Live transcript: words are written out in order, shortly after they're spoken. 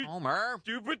Homer.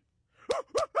 Stupid.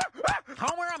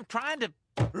 Homer, I'm trying to...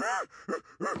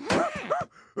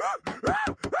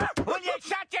 Will you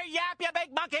shut your yap, you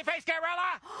big monkey-faced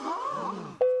gorilla?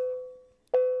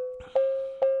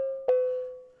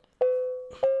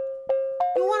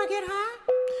 You wanna get high?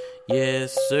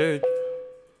 Yes, sir.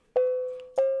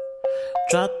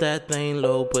 Drop that thing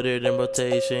low, put it in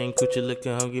rotation. Coochie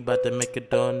looking hungry, about to make a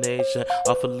donation.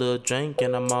 Off a little drink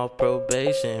and I'm off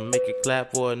probation. Make it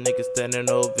clap for a nigga standing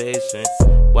ovation.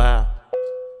 Wow.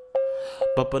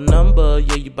 Bump a number,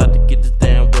 yeah, you about to get this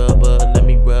damn rubber. Let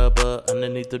me rub her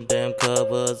underneath them damn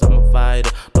covers. I'm a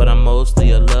fighter, but I'm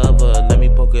mostly a lover. Let me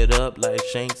poke it up like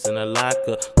Shanks in a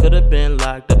locker. Could've been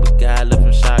locked up, a guy left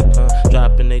in shock, huh?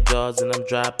 Dropping they jaws and I'm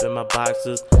dropping my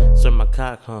boxes. Serve my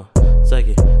cock, huh? Suck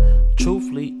it.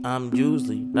 Truthfully, I'm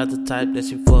usually not the type that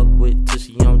she fuck with till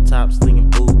she on top, slinging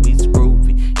boobies,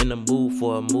 groovy. In the mood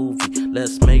for a movie,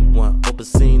 let's make one. Open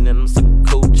scene and I'm sucking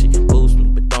coochie. Boost me,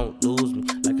 but don't lose me.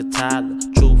 Like a toddler,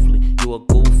 truthfully, you a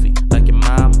goofy. Like your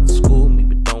mama, school me,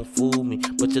 but don't fool me.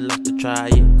 But you like to try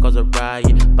it, cause a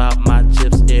riot. Bout my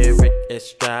chips, Eric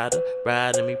Estrada.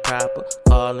 Riding me proper,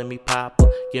 calling me papa.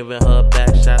 Giving her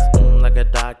back shots, like a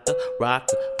doctor.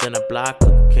 Rocker, then I block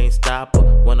her. Can't stop her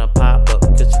when I pop up,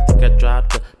 cause she think I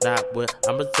dropped her. Not where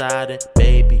I'm residing,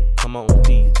 baby, come on,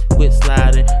 please. Quit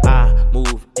sliding, I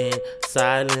move in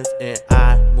silence. And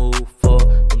I move for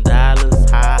them dollars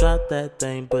high. Drop that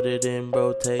thing, put it in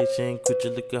rotation. Quit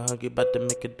you looking hungry, about to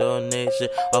make a donation.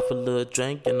 Off a little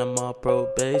drink and I'm on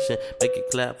probation. Make it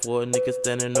clap for a nigga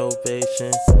standing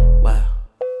ovation. Wow.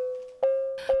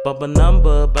 Bump a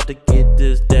number, about to get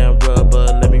this damn rubber.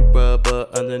 Let me rub her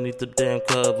underneath the damn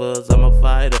covers. I'm a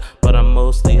fighter, but I'm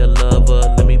mostly a lover.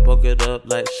 Let me poke it up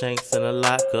like Shanks in a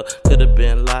locker. Could've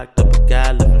been locked up, a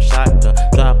guy left in shotgun.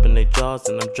 Dropping they jaws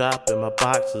and I'm dropping my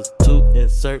boxes to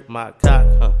insert my cock,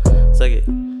 huh? Suck it.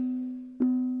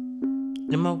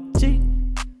 M-O-G.